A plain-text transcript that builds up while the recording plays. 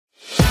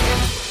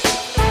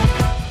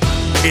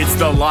It's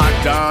the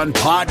Locked On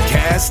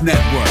Podcast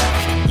Network,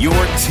 your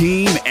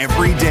team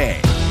every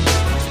day.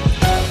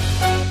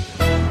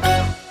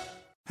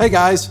 Hey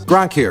guys,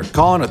 Gronk here,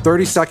 calling a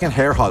 30-second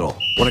hair huddle.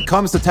 When it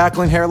comes to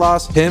tackling hair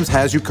loss, Hims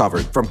has you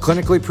covered. From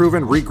clinically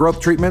proven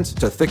regrowth treatments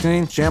to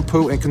thickening,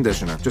 shampoo, and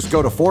conditioner. Just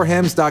go to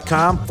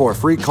 4hims.com for a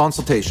free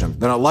consultation.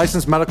 Then a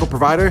licensed medical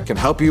provider can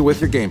help you with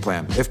your game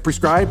plan. If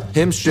prescribed,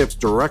 Hims ships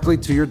directly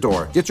to your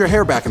door. Get your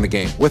hair back in the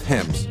game with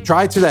Hims.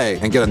 Try today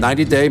and get a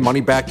 90-day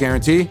money-back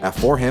guarantee at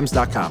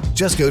 4hims.com.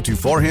 Just go to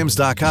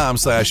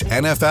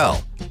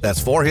 4hims.com/NFL.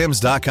 That's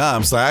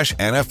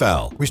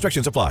 4hims.com/NFL.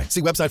 Restrictions apply.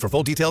 See website for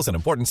full details and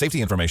important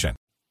safety information.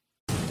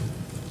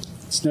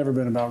 It's never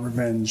been about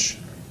revenge.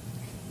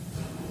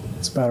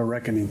 It's about a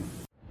reckoning.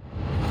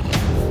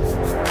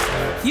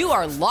 You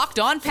are Locked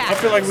On Packers.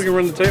 I feel like we can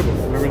run the table.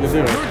 Whatever to do.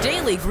 Your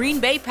daily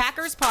Green Bay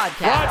Packers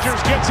podcast.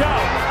 Rodgers gets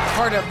out.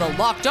 Part of the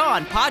Locked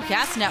On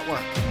Podcast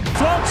Network.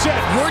 Floats it.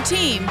 Your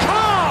team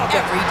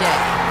every day.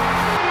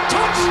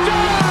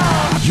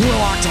 Touchdown! You are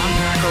Locked On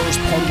Packers,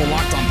 part of the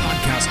Locked On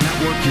Podcast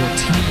Network, your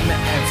team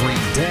every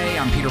day.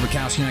 I'm Peter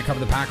Bukowski, and I cover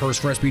the Packers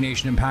for SB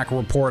Nation and Packer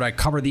Report. I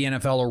cover the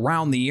NFL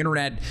around the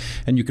internet,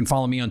 and you can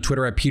follow me on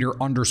Twitter at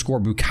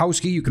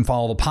Peter_Bukowski. You can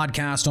follow the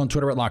podcast on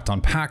Twitter at Locked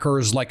On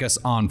Packers. Like us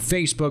on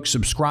Facebook.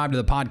 Subscribe to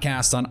the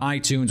podcast on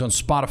iTunes, on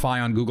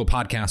Spotify, on Google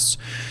Podcasts.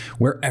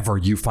 Wherever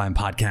you find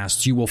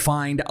podcasts, you will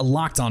find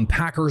Locked On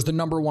Packers, the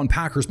 #1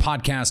 Packers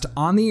podcast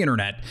on the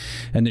internet,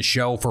 and the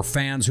show for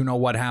fans who know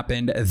what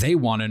happened. They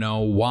want to know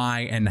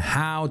why and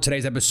how.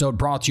 Today's episode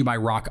brought to you by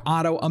Rock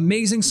Auto.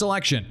 Amazing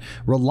selection,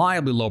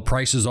 reliably low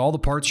prices, all the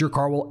parts your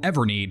car will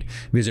ever need.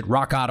 Visit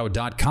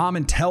rockauto.com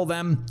and tell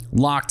them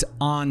Locked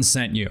On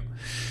sent you.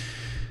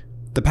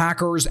 The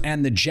Packers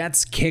and the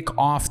Jets kick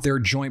off their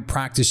joint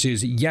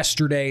practices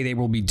yesterday. They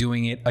will be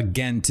doing it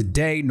again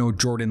today. No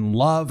Jordan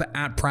Love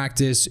at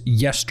practice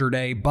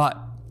yesterday, but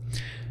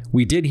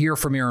we did hear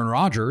from Aaron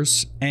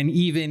Rodgers, and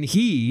even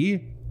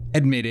he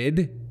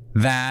admitted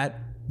that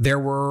there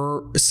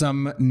were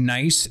some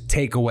nice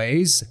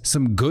takeaways,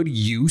 some good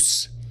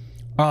use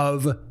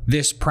of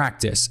this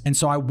practice. And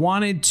so I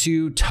wanted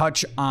to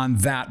touch on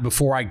that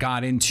before I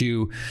got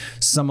into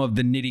some of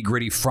the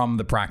nitty-gritty from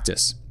the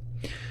practice.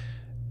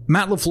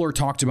 Matt LaFleur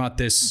talked about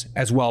this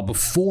as well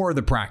before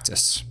the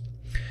practice,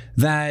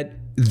 that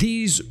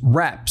these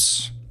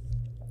reps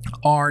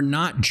are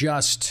not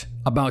just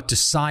about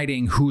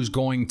deciding who's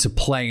going to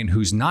play and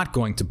who's not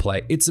going to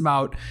play. It's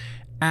about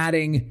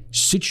adding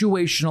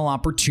situational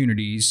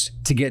opportunities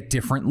to get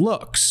different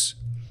looks.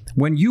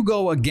 When you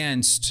go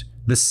against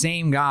the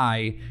same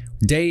guy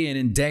day in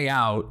and day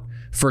out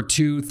for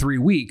 2-3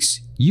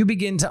 weeks, you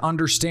begin to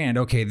understand,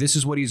 okay, this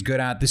is what he's good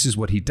at. This is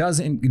what he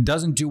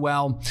doesn't do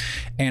well.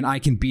 And I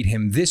can beat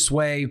him this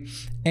way.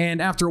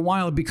 And after a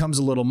while, it becomes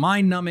a little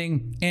mind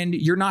numbing, and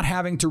you're not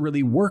having to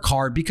really work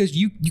hard because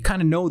you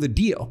kind of know the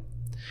deal.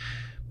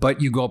 But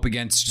you go up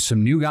against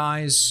some new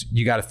guys.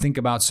 You got to think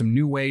about some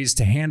new ways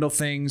to handle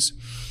things.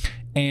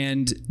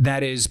 And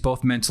that is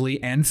both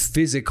mentally and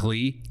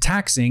physically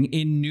taxing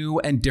in new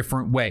and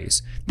different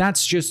ways.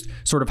 That's just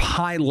sort of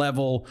high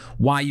level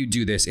why you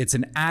do this. It's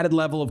an added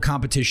level of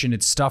competition.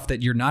 It's stuff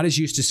that you're not as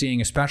used to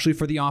seeing, especially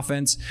for the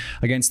offense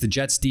against the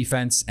Jets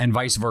defense and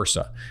vice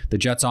versa. The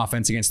Jets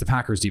offense against the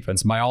Packers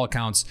defense. By all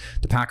accounts,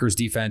 the Packers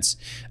defense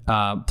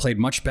played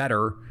much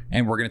better,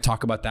 and we're going to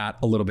talk about that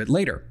a little bit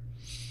later.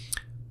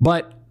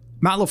 But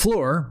Matt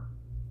LaFleur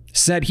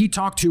said he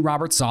talked to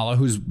Robert Saleh,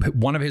 who's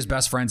one of his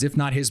best friends, if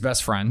not his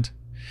best friend.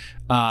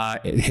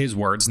 His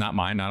words, not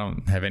mine. I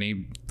don't have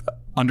any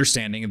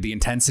understanding of the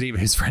intensity of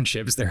his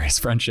friendships. They're his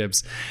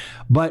friendships.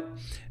 But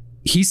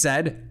he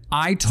said,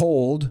 I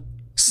told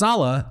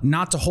Saleh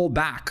not to hold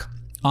back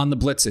on the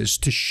blitzes,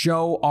 to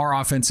show our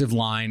offensive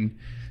line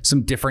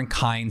some different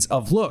kinds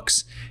of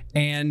looks.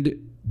 And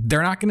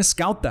they're not going to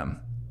scout them.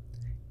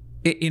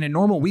 In a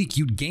normal week,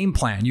 you'd game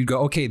plan. You'd go,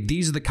 okay,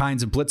 these are the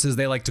kinds of blitzes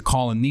they like to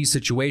call in these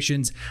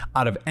situations.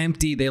 Out of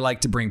empty, they like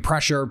to bring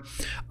pressure.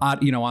 On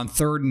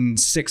 3rd and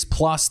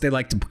 6+, they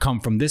like to come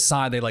from this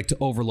side. They like to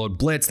overload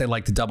blitz. They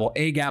like to double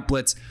A-gap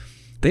blitz.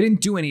 They didn't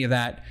do any of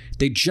that.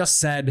 They just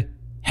said,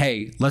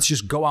 hey, let's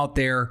just go out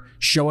there,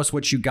 show us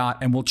what you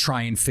got, and we'll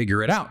try and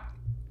figure it out.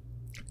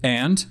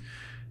 And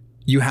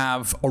you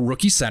have a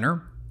rookie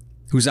center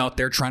who's out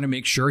there trying to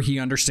make sure he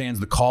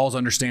understands the calls,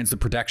 understands the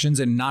protections,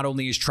 and not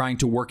only is trying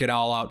to work it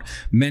all out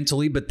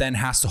mentally, but then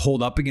has to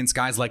hold up against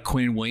guys like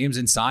Quinn Williams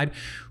inside,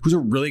 who's a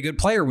really good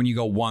player when you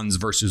go ones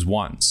versus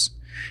ones.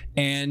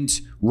 And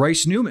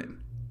Royce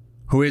Newman,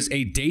 who is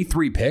a day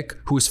 3 pick,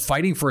 who is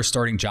fighting for a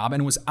starting job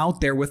and was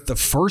out there with the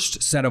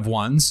first set of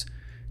ones,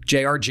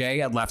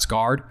 JRJ at left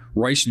guard,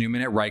 Royce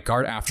Newman at right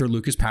guard after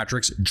Lucas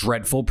Patrick's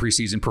dreadful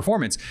preseason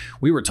performance.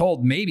 We were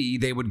told maybe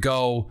they would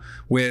go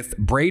with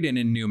Braden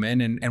and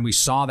Newman, and we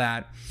saw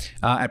that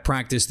at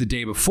practice the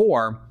day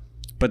before.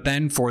 But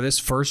then for this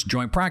first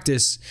joint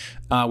practice,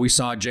 we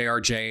saw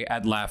JRJ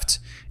at left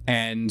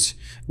and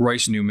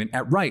Royce Newman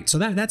at right. So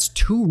that's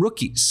 2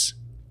 rookies.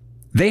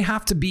 They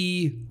have to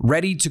be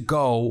ready to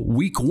go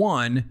week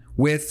 1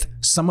 with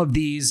some of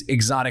these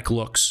exotic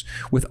looks,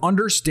 with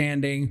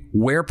understanding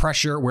where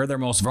they're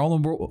most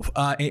vulnerable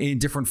in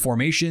different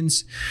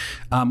formations,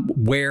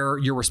 where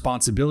your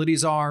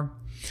responsibilities are,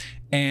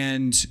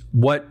 and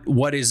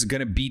what is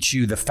going to beat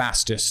you the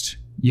fastest.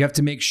 You have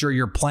to make sure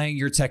you're playing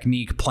your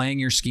technique, playing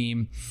your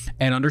scheme,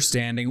 and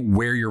understanding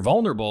where you're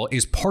vulnerable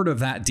is part of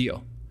that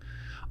deal.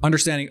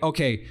 Understanding,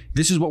 okay,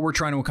 this is what we're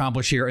trying to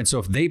accomplish here. And so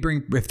if they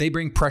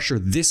bring pressure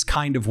this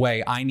kind of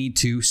way, I need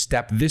to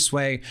step this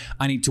way.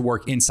 I need to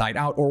work inside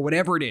out or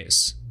whatever it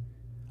is.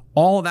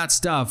 All of that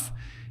stuff,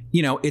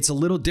 it's a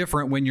little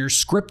different when you're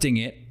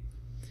scripting it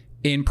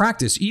in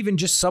practice, even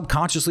just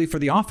subconsciously for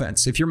the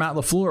offense. If you're Matt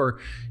LaFleur,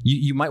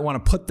 you might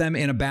want to put them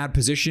in a bad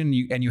position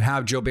and you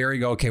have Joe Barry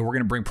go, okay, we're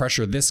going to bring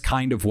pressure this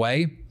kind of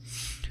way.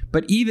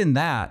 But even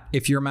that,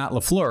 if you're Matt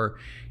LaFleur,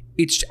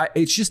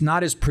 it's just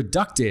not as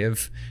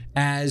productive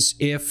as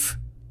if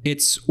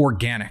it's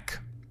organic.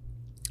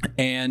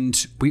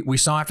 And we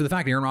saw after the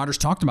fact, Aaron Rodgers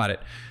talked about it.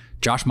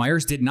 Josh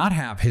Myers did not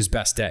have his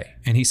best day.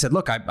 And he said,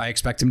 look, I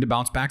expect him to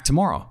bounce back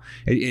tomorrow.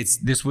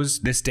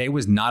 This day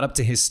was not up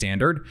to his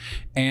standard.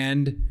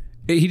 And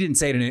he didn't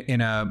say it in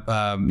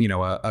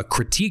a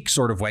critique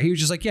sort of way. He was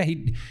just like, yeah,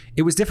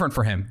 it was different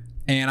for him.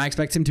 And I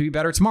expect him to be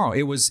better tomorrow.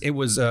 It was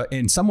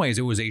in some ways,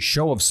 it was a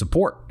show of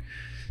support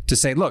to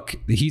say, look,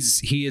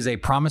 he is a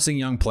promising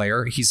young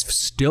player. He's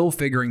still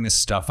figuring this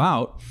stuff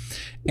out,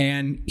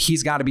 and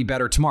he's got to be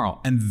better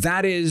tomorrow. And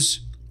that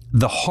is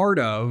the heart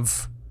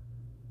of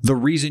the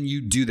reason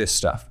you do this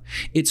stuff.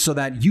 It's so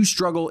that you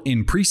struggle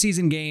in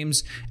preseason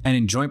games and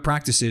in joint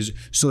practices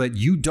so that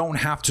you don't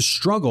have to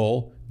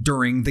struggle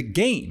during the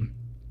game.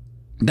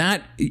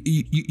 That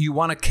you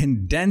want to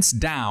condense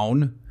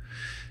down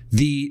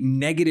the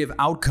negative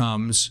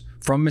outcomes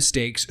from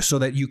mistakes so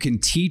that you can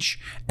teach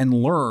and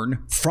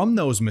learn from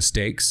those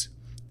mistakes.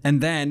 And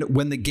then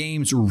when the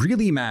games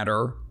really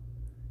matter,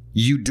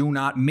 you do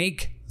not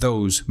make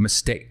those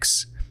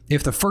mistakes.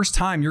 If the first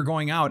time you're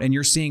going out and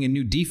you're seeing a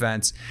new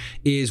defense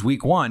is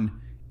week 1,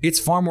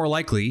 it's far more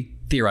likely,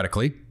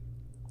 theoretically,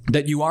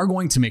 that you are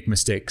going to make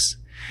mistakes.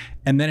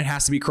 And then it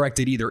has to be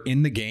corrected either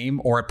in the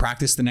game or at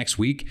practice the next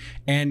week.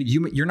 And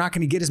you're not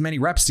going to get as many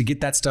reps to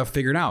get that stuff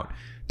figured out.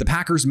 The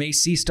Packers may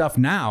see stuff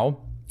now.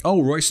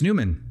 Oh, Royce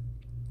Newman,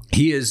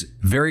 he is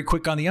very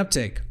quick on the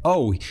uptake.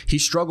 Oh, he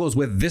struggles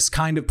with this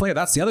kind of player.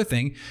 That's the other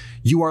thing.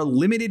 You are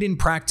limited in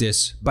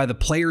practice by the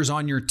players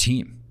on your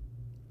team.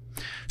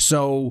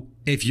 So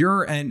if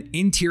you're an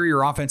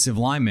interior offensive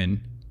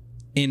lineman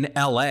in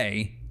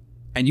LA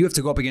and you have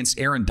to go up against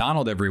Aaron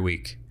Donald every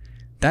week,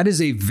 that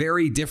is a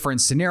very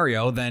different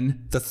scenario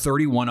than the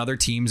 31 other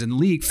teams in the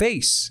league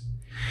face.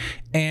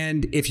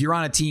 And if you're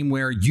on a team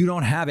where you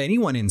don't have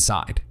anyone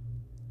inside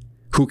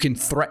who can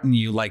threaten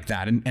you like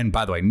that, and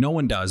by the way, no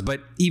one does,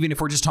 but even if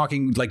we're just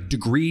talking like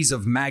degrees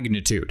of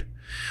magnitude,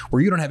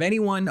 where you don't have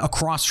anyone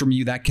across from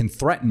you that can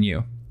threaten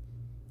you,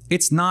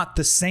 it's not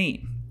the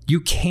same. You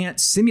can't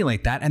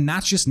simulate that, and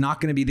that's just not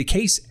going to be the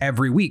case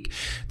every week.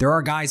 There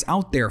are guys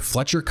out there.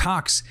 Fletcher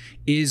Cox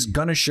is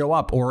going to show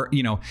up, or,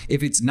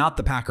 if it's not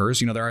the Packers,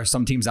 there are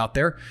some teams out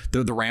there.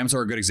 The Rams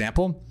are a good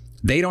example.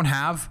 They don't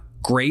have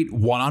great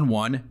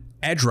one-on-one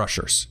edge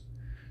rushers.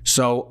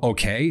 So,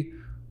 okay,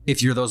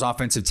 if you're those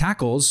offensive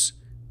tackles,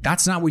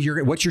 that's not what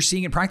you're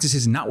seeing in practice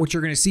is not what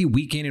you're going to see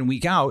week in and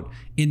week out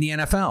in the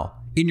NFL.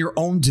 In your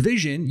own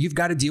division, you've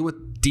got to deal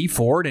with Dee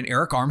Ford and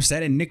Eric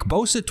Armstead and Nick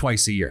Bosa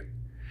twice a year.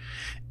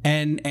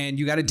 And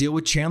you got to deal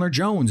with Chandler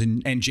Jones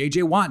and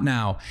JJ Watt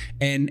now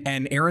and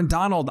Aaron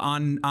Donald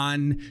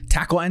on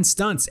tackle and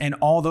stunts and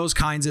all those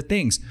kinds of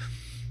things.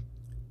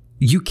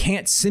 You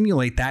can't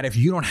simulate that if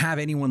you don't have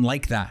anyone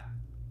like that.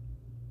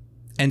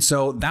 And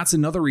so that's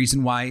another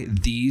reason why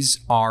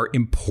these are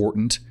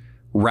important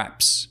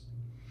reps,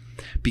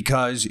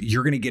 because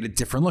you're going to get a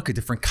different look, a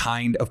different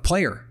kind of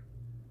player.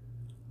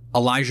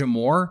 Elijah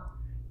Moore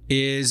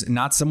is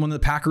not someone the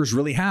Packers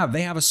really have.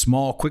 They have a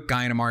small, quick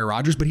guy in Amari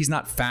Rodgers, but he's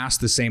not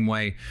fast the same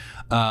way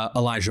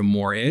Elijah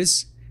Moore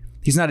is.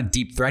 He's not a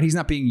deep threat. He's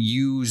not being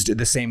used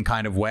the same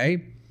kind of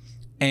way.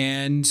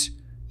 And,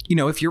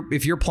 if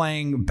you're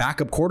playing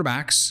backup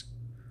quarterbacks,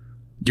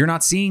 you're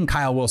not seeing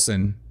Kyle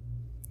Wilson.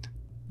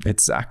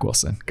 It's Zach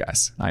Wilson,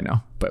 guys. I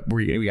know, but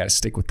we got to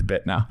stick with the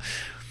bit now.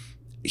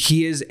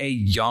 He is a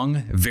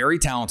young, very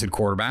talented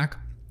quarterback.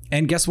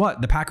 And guess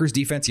what? The Packers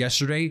defense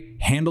yesterday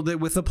handled it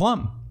with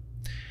aplomb.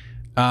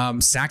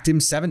 Sacked him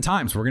 7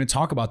 times. We're going to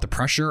talk about the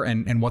pressure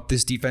and what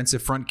this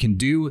defensive front can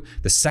do,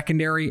 the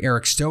secondary,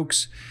 Eric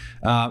Stokes,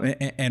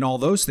 and all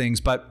those things.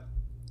 But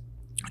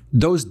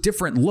those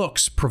different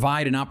looks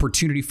provide an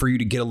opportunity for you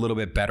to get a little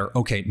bit better.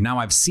 Okay, now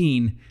I've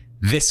seen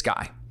this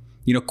guy.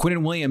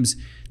 Quinnen Williams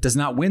does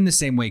not win the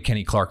same way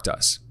Kenny Clark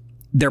does.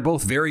 They're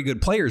both very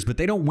good players, but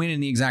they don't win in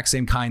the exact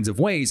same kinds of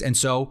ways. And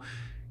so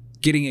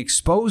getting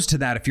exposed to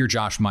that, if you're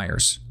Josh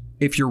Myers,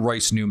 if you're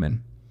Royce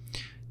Newman,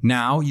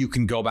 now you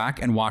can go back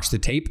and watch the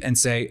tape and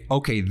say,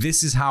 okay,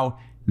 this is how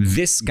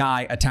this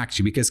guy attacks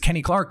you. Because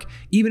Kenny Clark,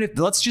 even if,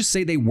 let's just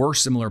say they were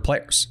similar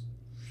players,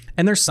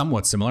 and they're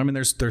somewhat similar. I mean,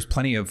 there's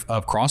plenty of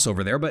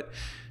crossover there, but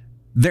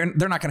they're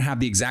not going to have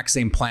the exact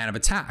same plan of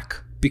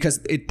attack because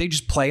they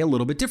just play a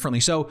little bit differently.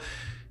 So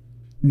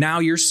now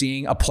you're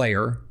seeing a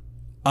player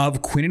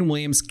of Quinnen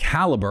Williams'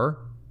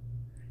 caliber,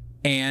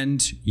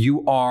 and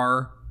you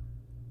are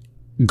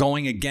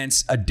going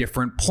against a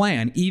different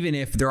plan, even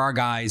if there are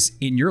guys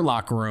in your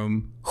locker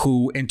room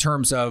who, in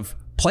terms of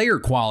player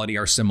quality,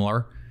 are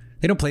similar.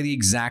 They don't play the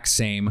exact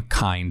same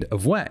kind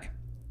of way.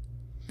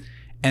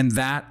 And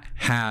that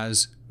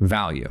has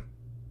value.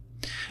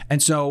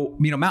 And so,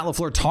 Matt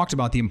LaFleur talked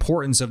about the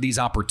importance of these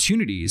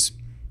opportunities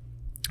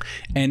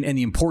and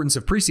the importance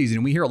of preseason.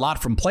 And we hear a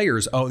lot from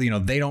players,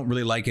 they don't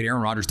really like it.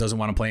 Aaron Rodgers doesn't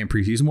want to play in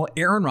preseason. Well,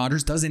 Aaron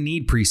Rodgers doesn't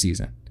need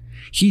preseason.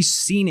 He's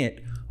seen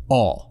it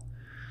all.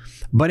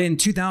 But in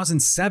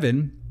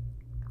 2007,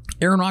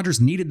 Aaron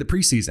Rodgers needed the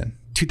preseason.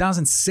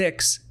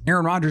 2006,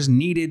 Aaron Rodgers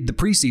needed the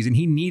preseason.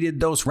 He needed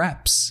those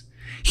reps.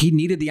 He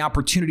needed the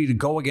opportunity to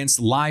go against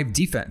live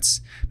defense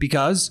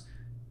because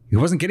he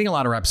wasn't getting a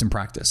lot of reps in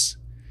practice.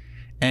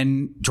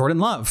 And Jordan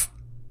Love,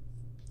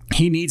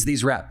 he needs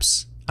these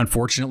reps.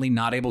 Unfortunately,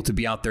 not able to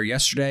be out there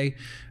yesterday.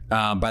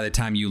 By the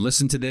time you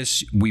listen to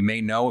this, we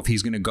may know if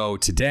he's going to go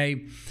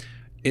today.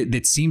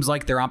 It seems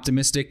like they're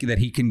optimistic that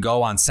he can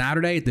go on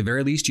Saturday. At the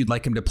very least, you'd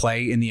like him to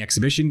play in the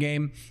exhibition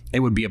game.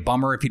 It would be a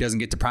bummer if he doesn't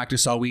get to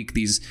practice all week.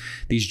 These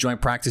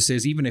joint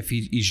practices, even if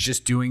he's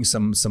just doing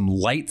some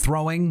light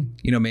throwing,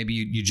 maybe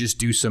you just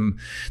do some,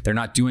 they're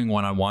not doing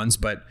one-on-ones,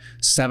 but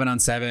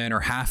 7-on-7 or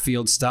half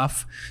field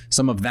stuff.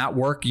 Some of that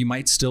work you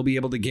might still be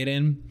able to get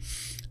in.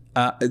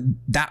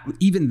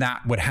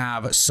 That would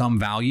have some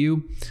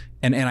value.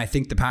 And I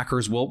think the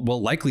Packers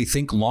will likely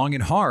think long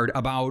and hard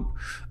about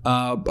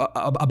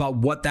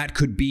what that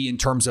could be in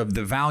terms of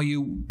the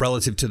value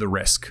relative to the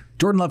risk.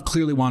 Jordan Love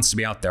clearly wants to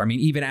be out there. I mean,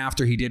 even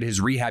after he did his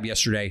rehab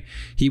yesterday,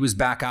 he was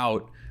back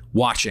out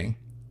watching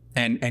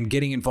and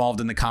getting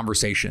involved in the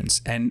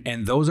conversations.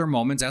 And those are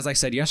moments, as I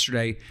said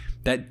yesterday,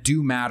 that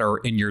do matter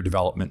in your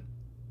development.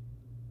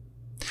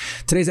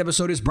 Today's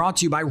episode is brought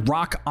to you by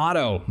Rock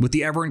Auto. With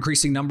the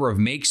ever-increasing number of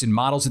makes and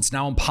models, it's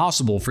now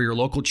impossible for your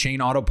local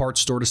chain auto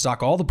parts store to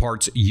stock all the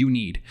parts you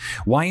need.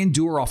 Why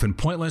endure often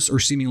pointless or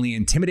seemingly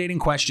intimidating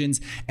questions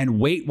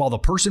and wait while the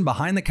person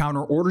behind the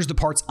counter orders the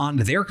parts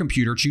onto their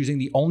computer, choosing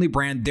the only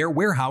brand their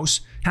warehouse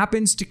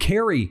happens to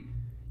carry?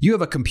 You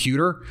have a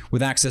computer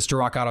with access to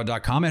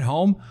rockauto.com at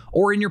home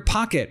or in your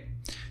pocket.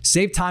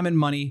 Save time and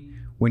money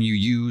when you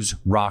use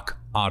Rock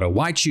Auto.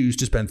 Why choose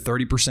to spend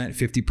 30%,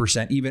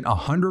 50%, even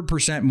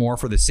 100% more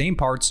for the same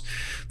parts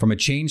from a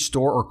chain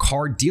store or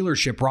car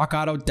dealership?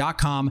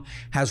 RockAuto.com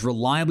has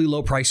reliably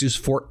low prices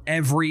for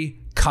every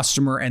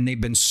customer, and they've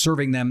been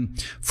serving them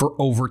for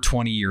over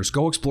 20 years.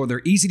 Go explore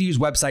their easy-to-use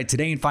website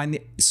today and find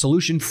the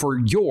solution for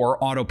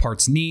your auto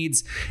parts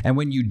needs. And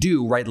when you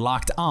do, write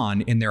Locked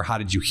On in their How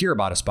Did You Hear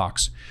About Us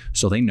box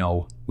so they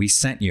know we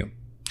sent you.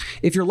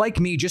 If you're like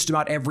me, just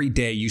about every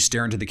day you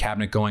stare into the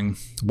cabinet going,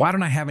 why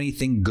don't I have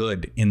anything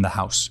good in the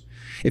house?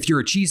 If you're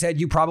a cheesehead,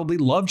 you probably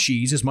love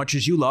cheese as much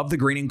as you love the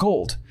green and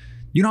gold.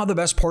 You know how the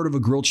best part of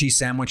a grilled cheese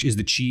sandwich is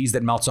the cheese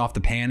that melts off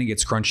the pan and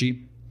gets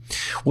crunchy?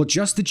 Well,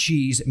 Just the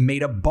Cheese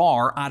made a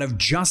bar out of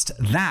just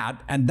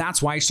that, and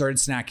that's why I started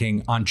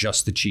snacking on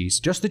Just the Cheese.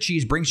 Just the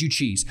Cheese brings you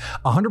cheese,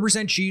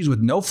 100% cheese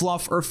with no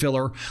fluff or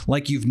filler,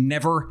 like you've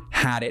never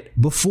had it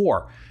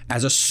before,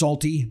 as a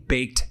salty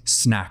baked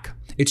snack.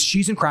 It's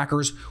cheese and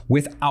crackers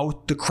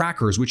without the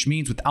crackers, which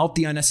means without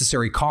the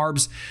unnecessary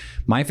carbs.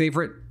 My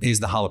favorite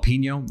is the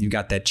jalapeno. You've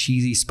got that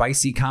cheesy,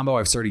 spicy combo.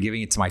 I've started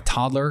giving it to my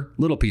toddler.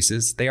 Little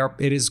pieces.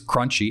 It is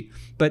crunchy,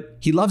 but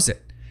he loves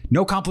it.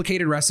 No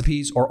complicated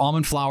recipes or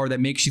almond flour that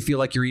makes you feel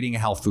like you're eating a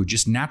health food.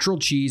 Just natural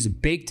cheese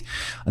baked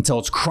until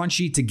it's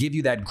crunchy to give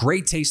you that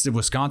great taste of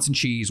Wisconsin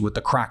cheese with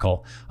the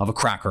crackle of a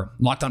cracker.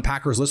 Locked On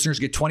Packers listeners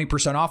get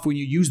 20% off when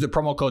you use the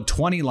promo code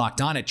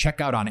 20LOCKEDON at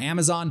checkout on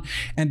Amazon.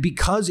 And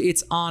because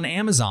it's on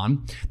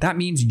Amazon, that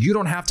means you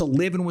don't have to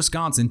live in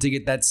Wisconsin to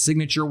get that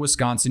signature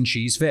Wisconsin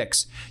cheese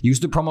fix. Use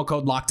the promo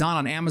code LOCKEDON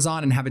on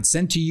Amazon and have it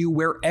sent to you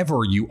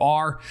wherever you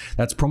are.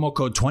 That's promo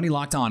code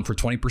 20LOCKEDON for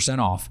 20%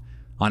 off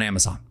on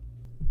Amazon.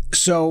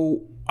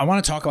 So I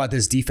want to talk about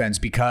this defense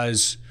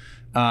because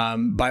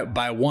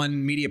by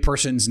one media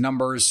person's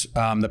numbers,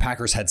 the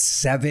Packers had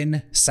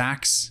 7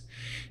 sacks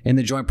in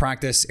the joint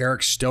practice.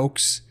 Eric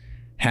Stokes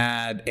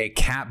had a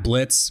cat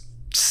blitz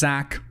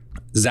sack.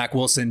 Zach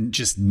Wilson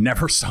just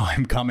never saw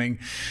him coming.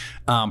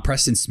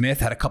 Preston Smith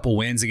had a couple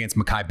wins against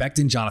Mekhi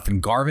Becton. Jonathan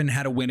Garvin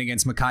had a win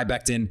against Mekhi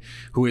Becton,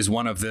 who is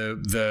one of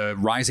the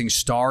rising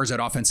stars at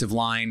offensive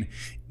line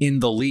in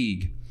the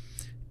league.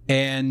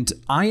 And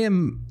I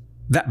am...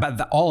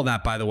 all of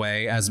that, by the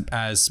way,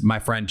 as my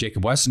friend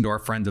Jacob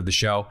Westendorf, friend of the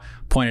show,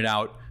 pointed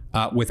out,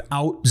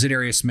 without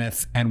Za'Darius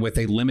Smith and with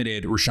a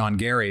limited Rashawn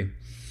Gary,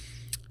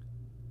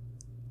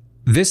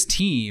 this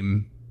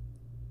team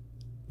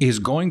is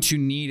going to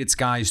need its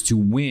guys to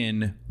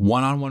win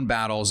one-on-one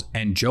battles.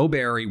 And Joe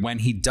Barry, when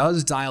he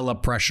does dial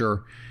up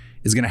pressure,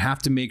 is going to have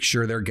to make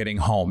sure they're getting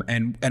home.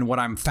 And what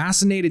I'm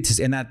fascinated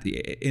to, in that,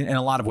 in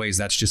a lot of ways,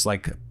 that's just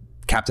like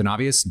Captain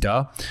Obvious,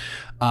 duh.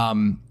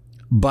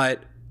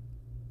 But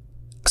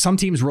some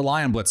teams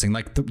rely on blitzing.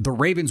 Like the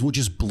Ravens will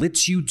just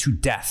blitz you to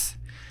death.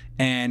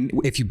 And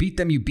if you beat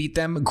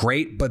them,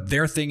 great. But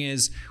their thing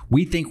is,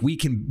 we think we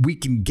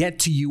can get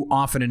to you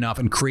often enough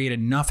and create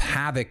enough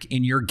havoc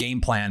in your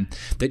game plan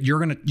that you're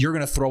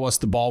gonna throw us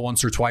the ball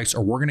once or twice,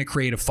 or we're gonna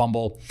create a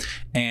fumble,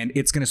 and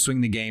it's gonna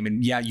swing the game.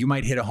 And yeah, you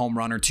might hit a home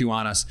run or two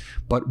on us,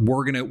 but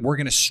we're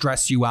gonna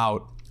stress you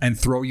out and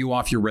throw you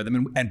off your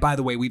rhythm. And by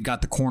the way, we've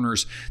got the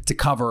corners to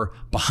cover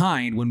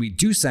behind when we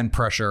do send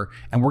pressure,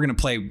 and we're gonna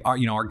play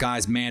our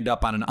guys manned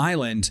up on an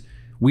island.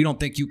 We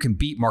don't think you can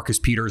beat Marcus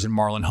Peters and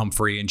Marlon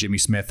Humphrey and Jimmy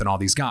Smith and all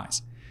these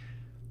guys.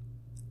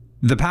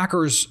 The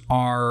Packers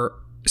are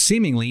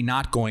seemingly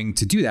not going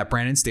to do that.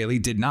 Brandon Staley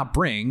did not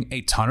bring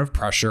a ton of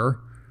pressure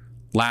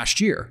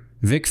last year.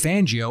 Vic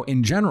Fangio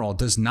in general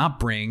does not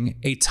bring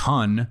a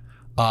ton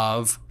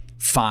of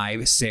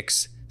 5,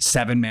 6,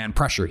 7-man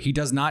pressure. He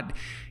does not.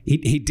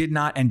 He did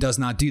not and does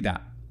not do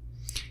that.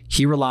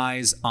 He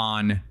relies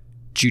on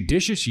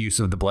judicious use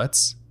of the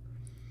blitz,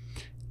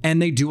 and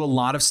they do a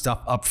lot of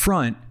stuff up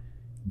front,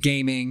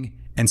 gaming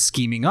and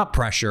scheming up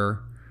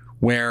pressure,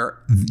 where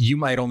you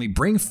might only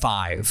bring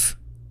 5,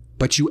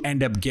 but you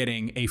end up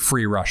getting a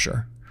free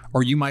rusher.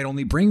 Or you might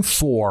only bring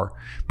 4,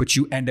 but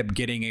you end up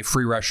getting a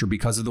free rusher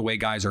because of the way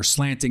guys are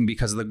slanting,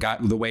 because of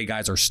the way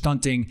guys are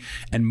stunting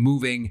and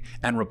moving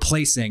and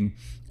replacing,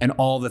 and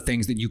all the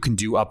things that you can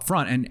do up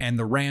front. And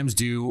the Rams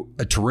do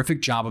a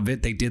terrific job of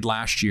it. They did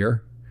last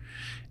year.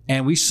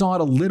 And we saw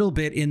it a little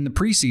bit in the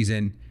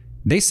preseason.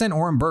 They sent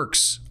Oren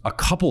Burks a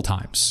couple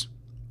times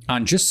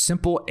on just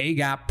simple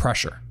A-gap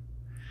pressure.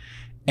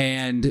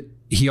 And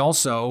he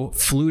also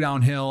flew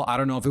downhill. I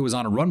don't know if it was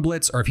on a run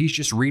blitz or if he's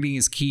just reading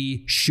his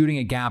key, shooting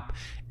a gap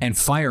and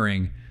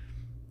firing.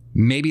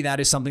 Maybe that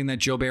is something that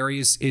Joe Barry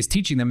is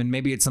teaching them, and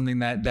maybe it's something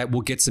that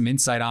we'll get some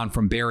insight on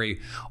from Barry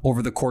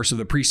over the course of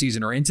the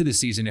preseason or into the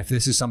season, if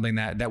this is something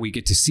that we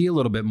get to see a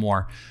little bit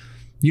more.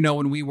 You know,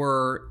 when we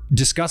were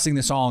discussing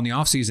this all in the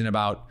offseason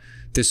about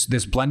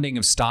this blending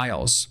of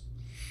styles,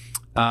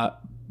 Matt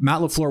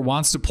LaFleur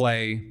wants to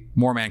play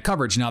more man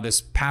coverage. Now,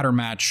 this pattern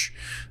match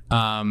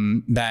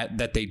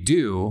that they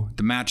do,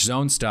 the match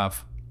zone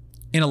stuff,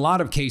 in a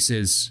lot of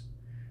cases,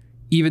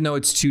 even though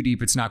it's too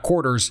deep, it's not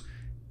quarters,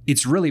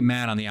 it's really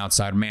man on the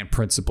outside, man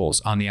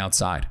principles on the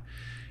outside.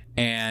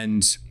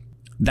 And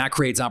that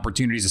creates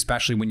opportunities,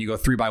 especially when you go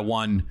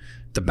 3-by-1,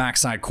 the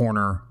backside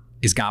corner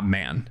is got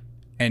man.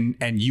 And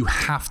you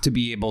have to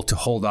be able to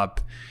hold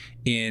up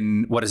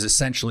in what is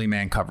essentially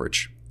man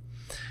coverage.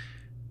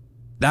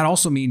 That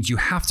also means you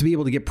have to be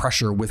able to get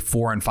pressure with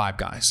 4 and 5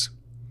 guys.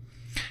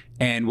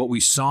 And what we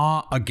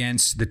saw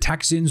against the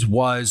Texans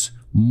was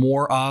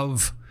more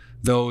of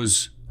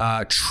those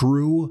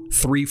true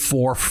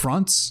 3-4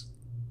 fronts,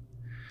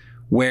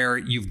 where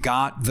you've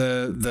got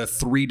the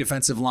 3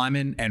 defensive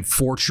linemen and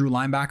 4 true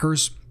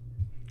linebackers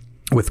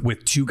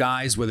with 2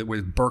 guys,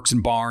 with Burks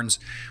and Barnes.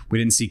 We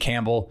didn't see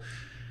Campbell.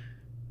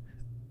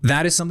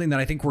 That is something that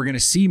I think we're going to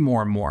see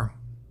more and more.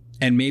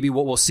 And maybe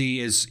what we'll see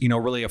is,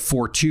 really a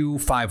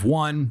 4-2,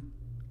 5-1,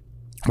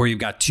 where you've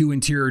got 2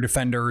 interior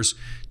defenders,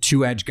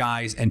 2 edge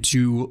guys, and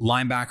 2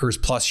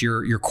 linebackers, plus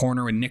your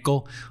corner and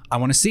nickel. I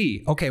want to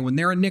see, okay, when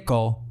they're a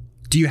nickel,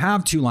 do you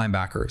have 2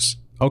 linebackers?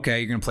 Okay,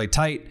 you're going to play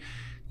tight,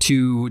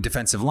 2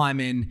 defensive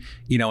linemen,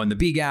 in the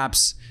B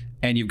gaps,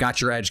 and you've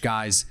got your edge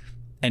guys,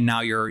 and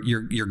now you're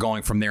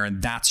going from there,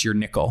 and that's your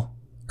nickel.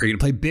 Are you going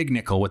to play big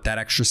nickel with that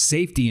extra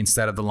safety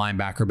instead of the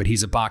linebacker, but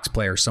he's a box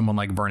player, someone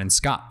like Vernon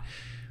Scott?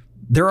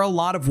 There are a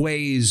lot of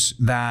ways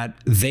that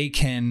they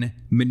can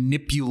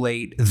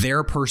manipulate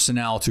their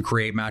personnel to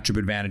create matchup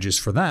advantages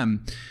for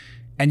them,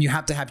 and you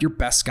have to have your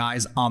best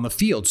guys on the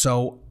field.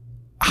 So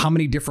how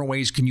many different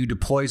ways can you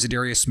deploy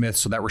Zadarius Smith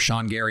so that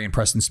Rashawn Gary and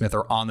Preston Smith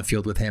are on the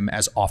field with him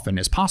as often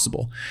as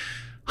possible?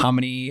 How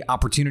many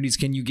opportunities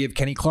can you give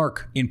Kenny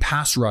Clark in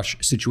pass rush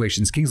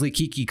situations? Kingsley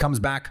Keke comes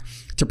back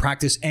to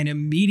practice and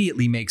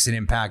immediately makes an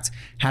impact,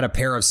 had a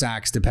pair of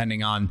sacks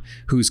depending on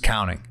who's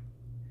counting.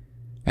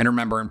 And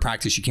remember, in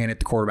practice, you can't hit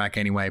the quarterback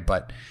anyway,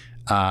 but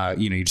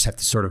you just have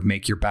to sort of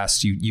make your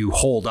best. You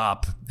hold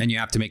up, and you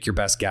have to make your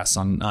best guess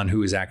on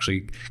who is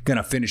actually going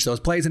to finish those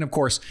plays. And of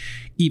course,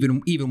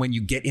 even when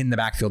you get in the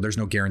backfield, there's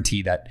no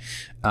guarantee that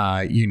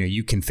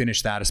you can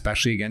finish that,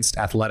 especially against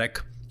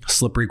athletic,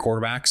 slippery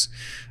quarterbacks.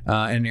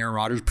 And Aaron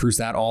Rodgers proves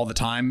that all the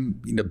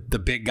time. The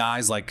big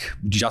guys like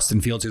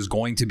Justin Fields, who's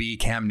going to be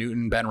Cam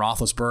Newton, Ben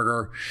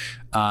Roethlisberger,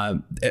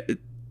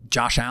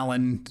 Josh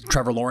Allen,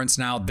 Trevor Lawrence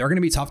now, they're going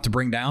to be tough to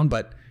bring down,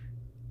 but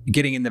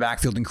getting in the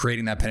backfield and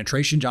creating that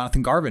penetration,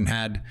 Jonathan Garvin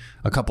had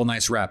a couple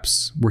nice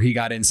reps where he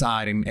got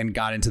inside and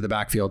got into the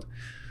backfield.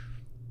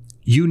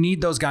 You need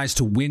those guys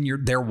to win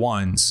their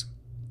ones,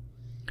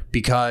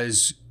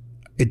 because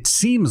it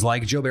seems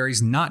like Joe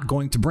Barry's not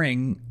going to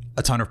bring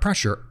a ton of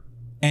pressure.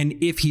 And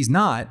if he's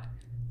not,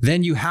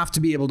 then you have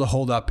to be able to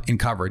hold up in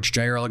coverage.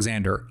 Jair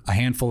Alexander, a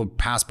handful of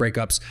pass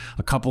breakups,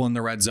 a couple in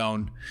the red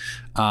zone.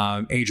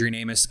 Adrian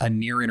Amos, a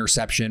near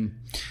interception.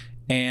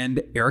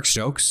 And Eric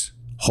Stokes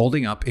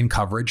holding up in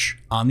coverage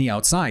on the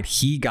outside.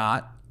 He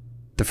got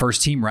the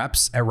first team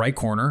reps at right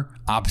corner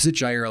opposite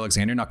Jair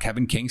Alexander. Now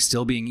Kevin King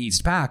still being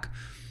eased back,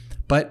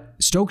 but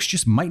Stokes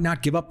just might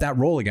not give up that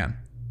role again.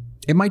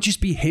 It might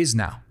just be his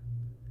now.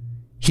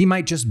 He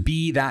might just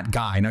be that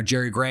guy. Now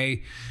Jerry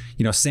Gray,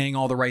 saying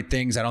all the right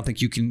things. I don't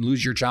think you can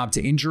lose your job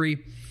to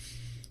injury.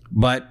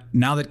 But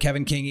now that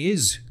Kevin King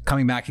is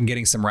coming back and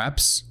getting some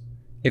reps,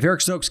 if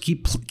Eric Stokes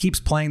keeps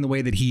playing the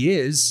way that he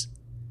is,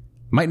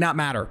 might not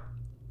matter.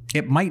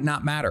 It might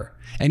not matter.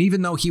 And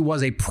even though he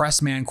was a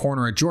press man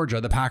corner at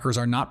Georgia, the Packers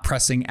are not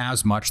pressing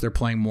as much. They're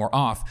playing more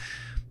off.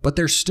 But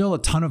there's still a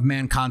ton of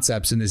man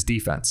concepts in this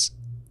defense.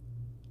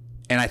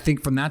 And I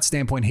think from that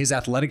standpoint, his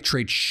athletic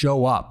traits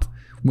show up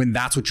when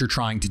that's what you're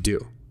trying to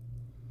do.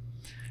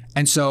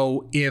 And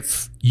so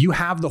if you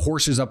have the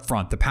horses up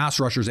front, the pass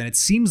rushers, and it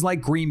seems like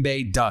Green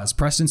Bay does.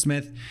 Preston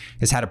Smith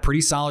has had a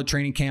pretty solid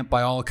training camp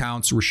by all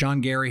accounts.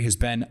 Rashawn Gary has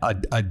been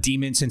a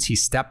demon since he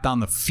stepped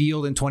on the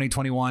field in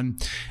 2021.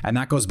 And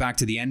that goes back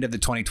to the end of the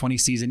 2020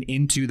 season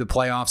into the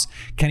playoffs.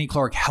 Kenny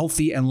Clark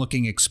healthy and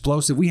looking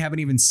explosive. We haven't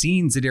even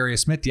seen Zadarius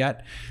Smith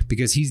yet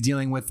because he's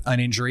dealing with an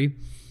injury.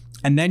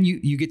 And then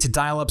you get to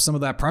dial up some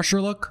of that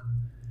pressure look.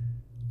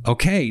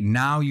 Okay,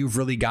 now you've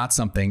really got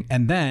something.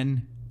 And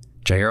then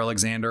Jair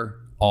Alexander,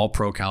 all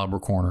pro caliber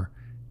corner.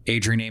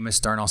 Adrian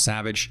Amos, Darnell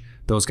Savage,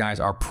 those guys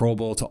are Pro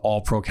Bowl to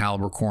all pro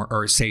caliber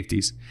or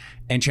safeties.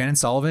 And Shannon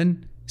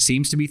Sullivan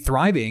seems to be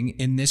thriving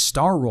in this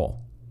star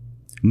role.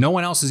 No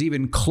one else is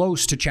even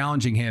close to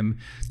challenging him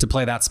to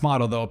play that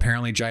spot, although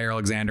apparently Jair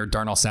Alexander,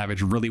 Darnell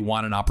Savage really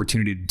want an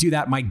opportunity to do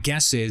that. My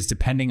guess is,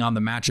 depending on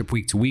the matchup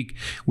week to week,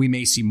 we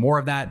may see more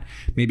of that.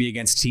 Maybe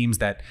against teams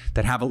that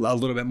have a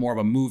little bit more of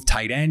a move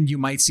tight end, you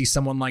might see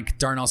someone like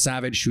Darnell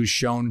Savage, who's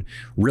shown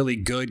really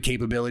good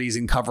capabilities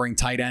in covering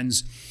tight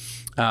ends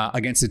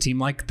against a team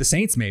like the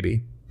Saints,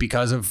 maybe,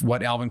 because of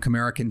what Alvin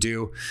Kamara can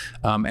do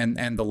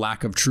and the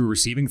lack of true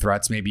receiving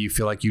threats. Maybe you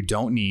feel like you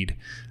don't need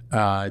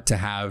to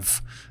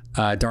have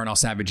Darnell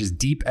Savage is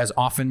deep as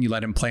often. You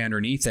let him play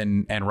underneath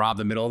and rob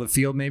the middle of the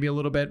field maybe a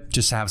little bit,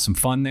 just to have some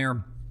fun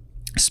there.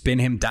 Spin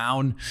him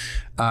down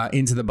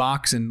into the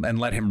box and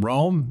let him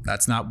roam.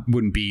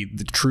 Wouldn't be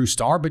the true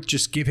star, but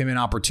just give him an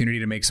opportunity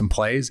to make some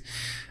plays.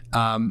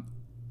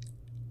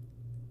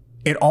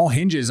 It all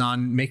hinges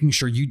on making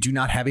sure you do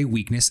not have a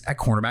weakness at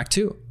cornerback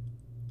too.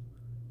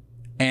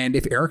 And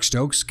if Eric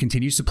Stokes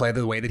continues to play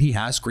the way that he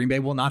has, Green Bay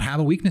will not have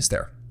a weakness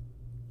there.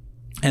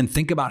 And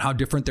think about how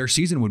different their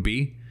season would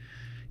be.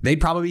 They'd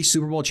probably be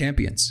Super Bowl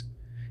champions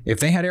if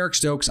they had Eric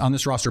Stokes on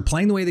this roster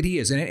playing the way that he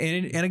is.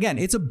 And again,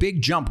 it's a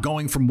big jump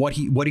going from what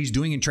he's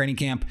doing in training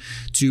camp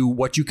to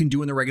what you can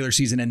do in the regular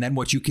season and then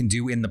what you can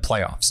do in the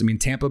playoffs. I mean,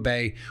 Tampa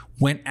Bay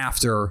went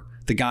after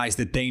the guys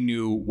that they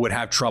knew would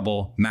have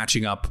trouble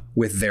matching up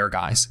with their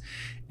guys.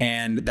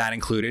 And that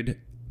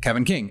included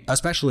Kevin King,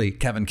 especially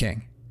Kevin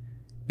King.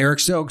 Eric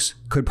Stokes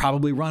could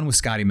probably run with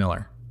Scotty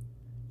Miller.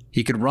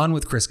 He could run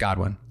with Chris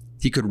Godwin.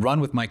 He could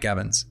run with Mike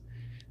Evans.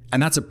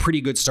 And that's a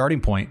pretty good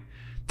starting point.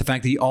 The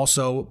fact that he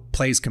also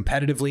plays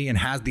competitively and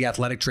has the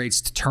athletic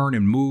traits to turn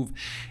and move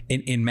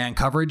in man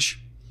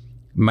coverage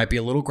might be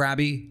a little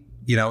grabby.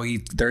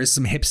 There is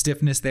some hip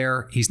stiffness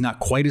there. He's not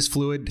quite as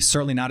fluid,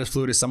 certainly not as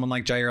fluid as someone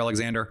like Jair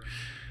Alexander.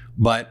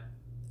 But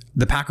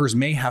the Packers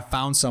may have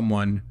found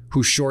someone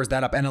who shores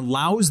that up and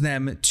allows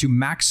them to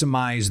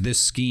maximize this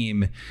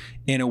scheme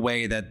in a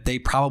way that they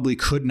probably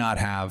could not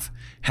have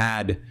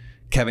had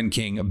Kevin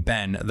King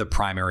been the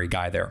primary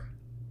guy there.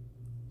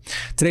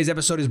 Today's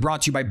episode is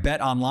brought to you by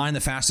BetOnline, the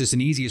fastest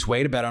and easiest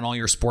way to bet on all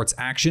your sports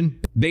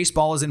action.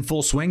 Baseball is in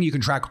full swing. You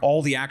can track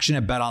all the action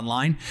at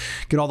BetOnline.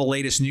 Get all the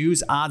latest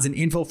news, odds, and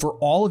info for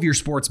all of your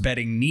sports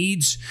betting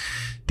needs.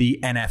 The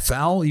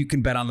NFL, you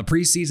can bet on the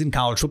preseason.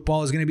 College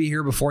football is going to be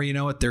here before you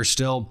know it. There's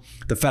still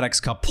the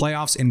FedEx Cup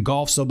playoffs in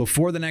golf. So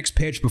before the next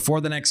pitch, before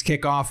the next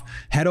kickoff,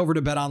 head over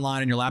to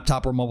BetOnline on your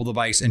laptop or mobile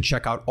device and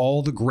check out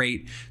all the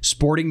great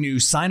sporting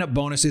news, sign-up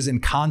bonuses,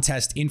 and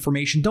contest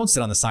information. Don't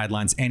sit on the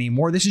sidelines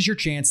anymore. This is your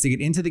chance to get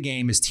into the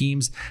game as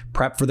teams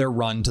prep for their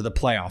run to the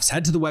playoffs.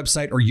 Head to the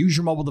website or use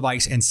your mobile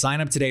device and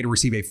sign up today to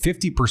receive a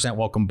 50%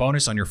 welcome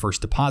bonus on your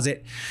first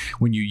deposit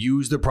when you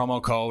use the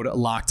promo code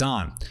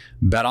LOCKEDON.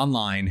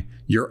 BetOnline,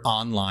 your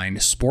online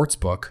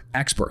sportsbook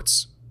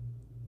experts.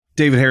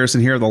 David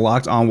Harrison here, the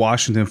Locked On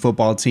Washington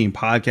Football Team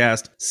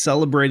podcast,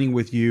 celebrating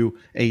with you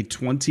a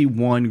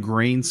 21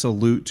 grain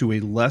salute to a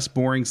less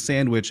boring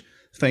sandwich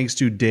thanks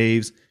to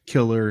Dave's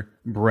Killer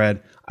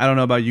Bread. I don't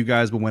know about you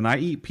guys, but when I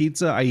eat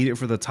pizza, I eat it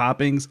for the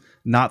toppings,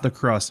 not the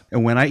crust.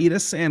 And when I eat a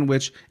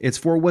sandwich, it's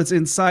for what's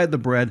inside the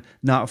bread,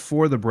 not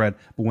for the bread.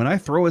 But when I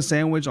throw a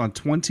sandwich on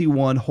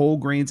 21 whole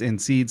grains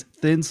and seeds,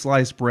 thin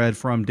sliced bread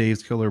from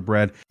Dave's Killer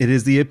Bread, it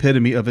is the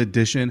epitome of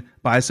addition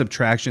by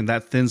subtraction.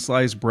 That thin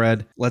sliced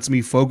bread lets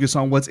me focus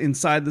on what's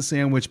inside the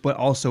sandwich, but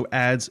also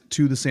adds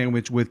to the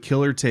sandwich with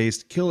killer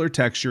taste, killer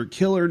texture,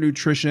 killer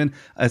nutrition,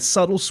 a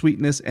subtle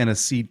sweetness, and a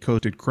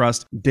seed-coated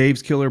crust.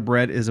 Dave's Killer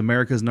Bread is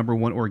America's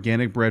 #1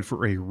 organic bread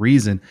for a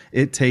reason.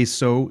 It tastes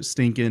so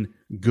stinking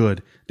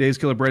good. Dave's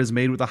Killer Bread is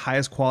made with the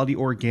highest quality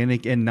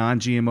organic and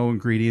non-GMO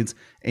ingredients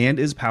and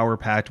is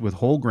power-packed with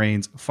whole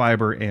grains,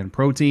 fiber, and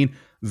protein.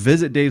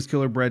 Visit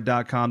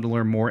daveskillerbread.com to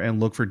learn more and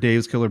look for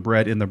Dave's Killer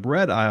Bread in the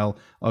bread aisle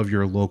of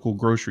your local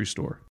grocery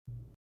store.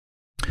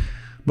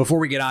 Before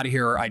we get out of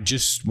here, I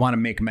just want to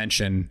make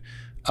mention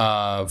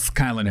of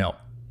Kylan Hill,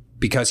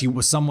 because he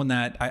was someone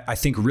that I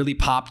think really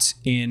popped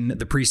in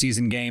the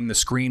preseason game. The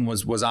screen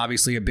was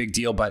obviously a big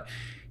deal, but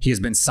he has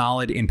been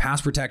solid in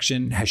pass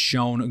protection, has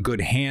shown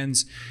good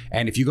hands.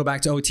 And if you go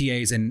back to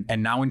OTAs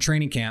and now in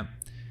training camp,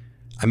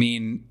 I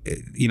mean,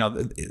 you know,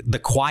 the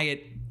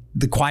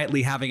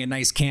quietly having a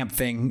nice camp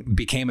thing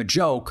became a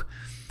joke,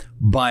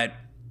 but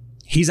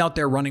he's out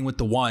there running with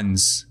the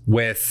ones,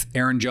 with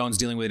Aaron Jones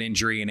dealing with an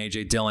injury and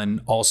A.J.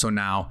 Dillon also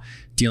now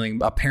dealing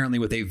apparently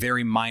with a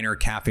very minor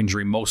calf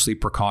injury, mostly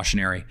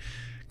precautionary.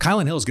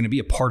 Kylan Hill is going to be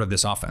a part of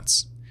this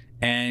offense.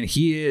 And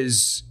he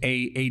is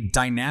a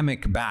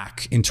dynamic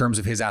back in terms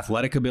of his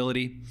athletic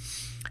ability.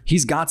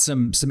 He's got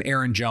some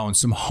Aaron Jones,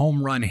 some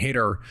home run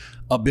hitter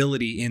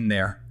ability in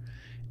there.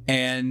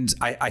 And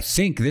I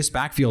think this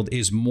backfield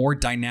is more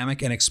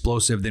dynamic and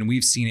explosive than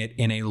we've seen it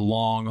in a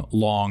long,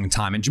 long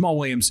time. And Jamal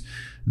Williams,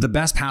 the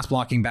best pass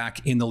blocking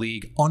back in the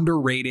league,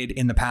 underrated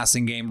in the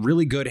passing game,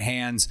 really good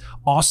hands,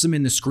 awesome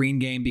in the screen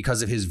game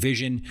because of his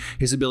vision,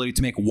 his ability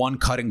to make one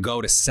cut and go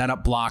to set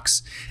up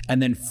blocks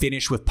and then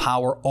finish with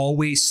power,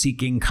 always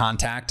seeking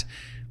contact.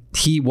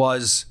 He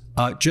was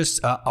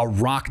just a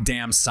rock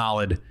damn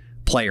solid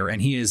player,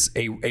 and he is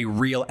a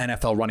real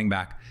NFL running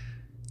back.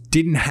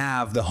 Didn't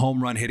have the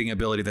home run hitting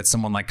ability that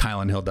someone like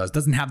Kylan Hill does.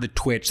 Doesn't have the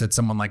twitch that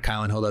someone like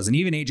Kylan Hill does. And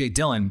even A.J.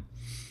 Dillon,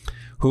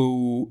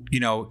 who, you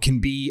know, can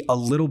be a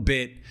little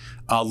bit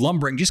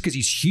lumbering just because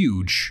he's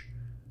huge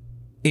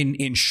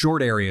in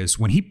short areas.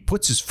 When he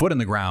puts his foot in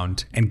the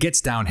ground and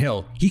gets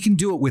downhill, he can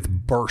do it with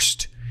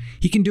burst.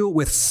 He can do it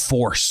with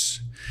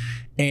force.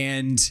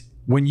 And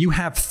when you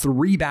have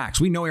three backs,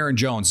 we know Aaron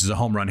Jones is a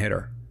home run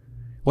hitter.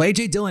 Well,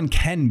 A.J. Dillon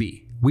can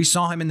be. We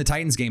saw him in the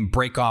Titans game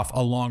break off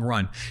a long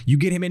run. You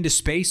get him into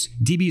space,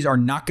 DBs are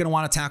not going to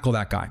want to tackle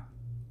that guy.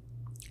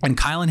 And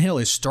Kylan Hill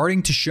is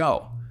starting to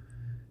show,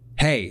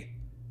 hey,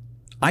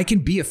 I can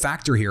be a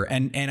factor here.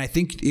 And I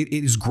think it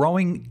is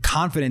growing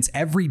confidence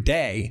every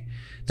day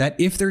that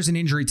if there's an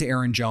injury to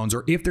Aaron Jones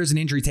or if there's an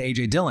injury to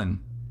A.J. Dillon,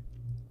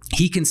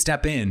 he can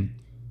step in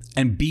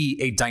and be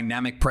a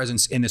dynamic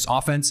presence in this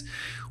offense.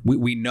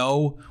 We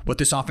know what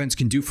this offense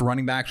can do for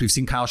running backs. We've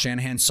seen Kyle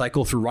Shanahan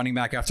cycle through running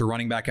back after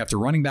running back after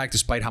running back,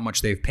 despite how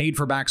much they've paid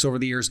for backs over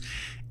the years.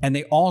 And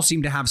they all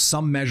seem to have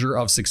some measure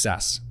of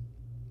success.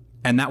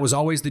 And that was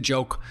always the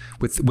joke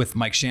with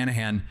Mike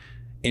Shanahan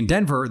in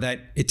Denver, that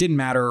it didn't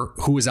matter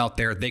who was out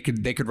there. They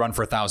could run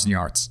for 1,000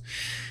 yards.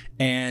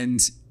 And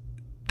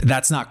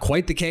that's not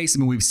quite the case. I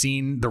mean, we've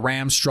seen the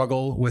Rams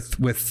struggle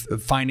with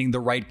finding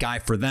the right guy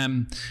for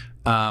them.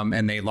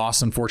 And they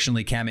lost,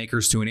 unfortunately, Cam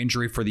Akers to an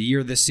injury for the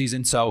year this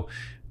season. So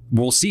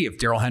we'll see if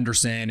Darrell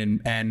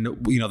Henderson and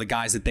you know the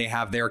guys that they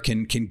have there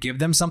can give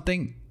them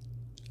something.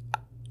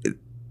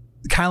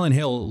 Kylan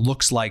Hill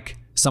looks like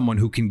someone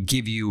who can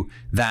give you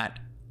that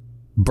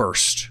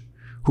burst,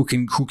 who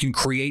can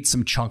create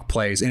some chunk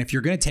plays. And if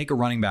you're going to take a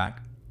running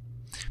back,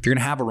 if you're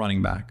going to have a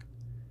running back,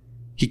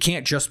 he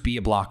can't just be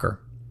a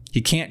blocker.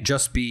 He can't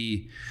just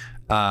be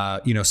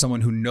someone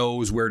who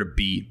knows where to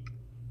be.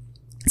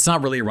 It's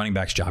not really a running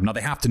back's job. Now, they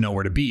have to know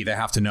where to be. They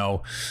have to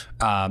know,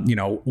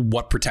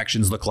 what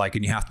protections look like,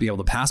 and you have to be able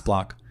to pass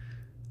block.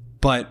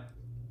 But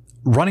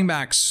running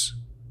backs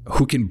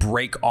who can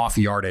break off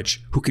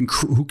yardage, who can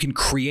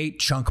create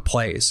chunk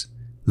plays,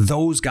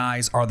 those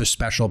guys are the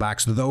special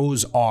backs.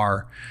 Those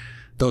are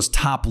those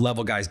top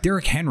level guys.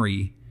 Derrick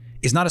Henry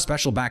is not a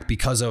special back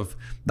because of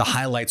the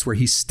highlights where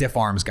he stiff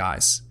arms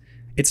guys.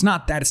 It's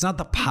not that. It's not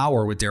the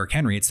power with Derrick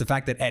Henry. It's the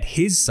fact that at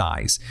his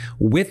size,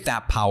 with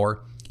that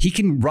power, he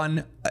can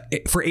run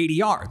for 80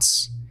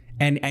 yards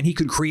and he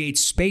could create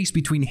space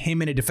between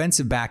him and a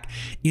defensive back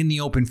in the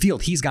open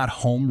field. He's got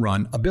home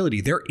run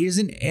ability. There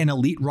isn't an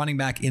elite running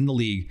back in the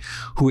league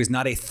who is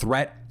not a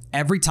threat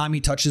every time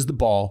he touches the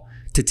ball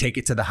to take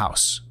it to the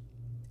house.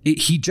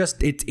 It's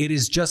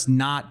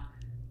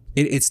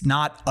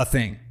not a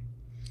thing.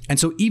 And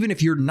so even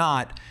if you're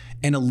not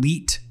an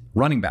elite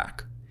running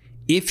back,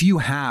 if you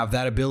have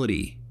that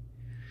ability,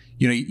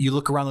 you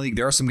look around the league,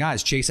 there are some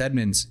guys. Chase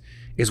Edmonds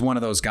is one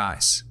of those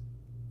guys.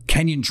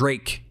 Kenyon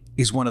Drake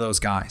is one of those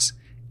guys.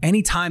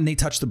 Anytime they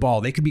touch the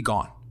ball, they could be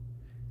gone.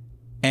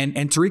 And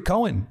Tariq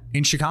Cohen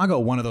in Chicago,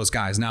 one of those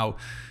guys. Now,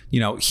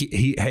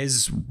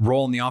 his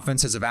role in the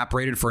offense has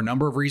evaporated for a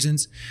number of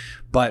reasons,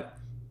 but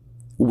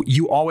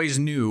you always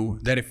knew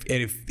that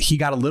if he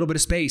got a little bit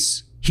of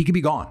space, he could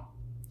be gone.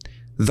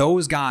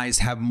 Those guys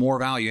have more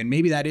value, and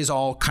maybe that is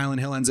all Kylan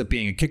Hill ends up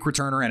being, a kick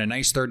returner and a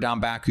nice third down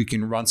back who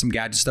can run some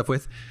gadget stuff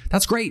with.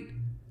 That's great.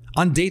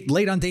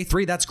 Late on day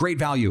 3, that's great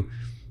value.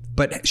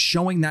 But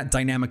showing that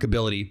dynamic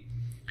ability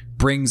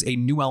brings a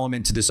new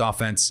element to this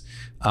offense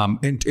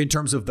in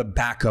terms of the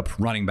backup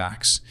running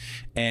backs.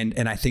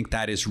 And I think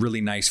that is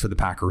really nice for the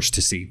Packers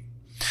to see.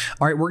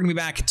 All right, we're going to be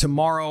back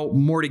tomorrow.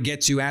 More to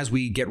get to as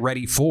we get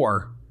ready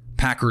for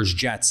Packers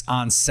Jets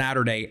on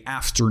Saturday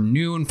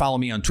afternoon. Follow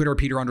me on Twitter,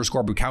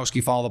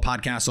 Peter_Bukowski. Follow the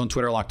podcast on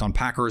Twitter, Locked On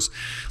Packers.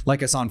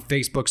 Like us on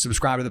Facebook.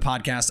 Subscribe to the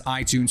podcast,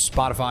 iTunes,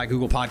 Spotify,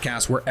 Google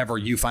Podcasts, wherever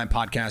you find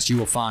podcasts, you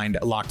will find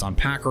Locked On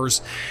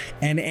Packers.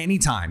 And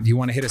anytime you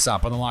want to hit us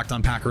up on the Locked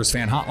On Packers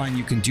fan hotline,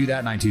 you can do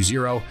that,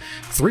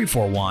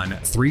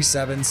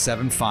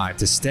 920-341-3775,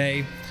 to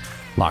stay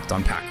Locked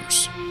On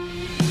Packers.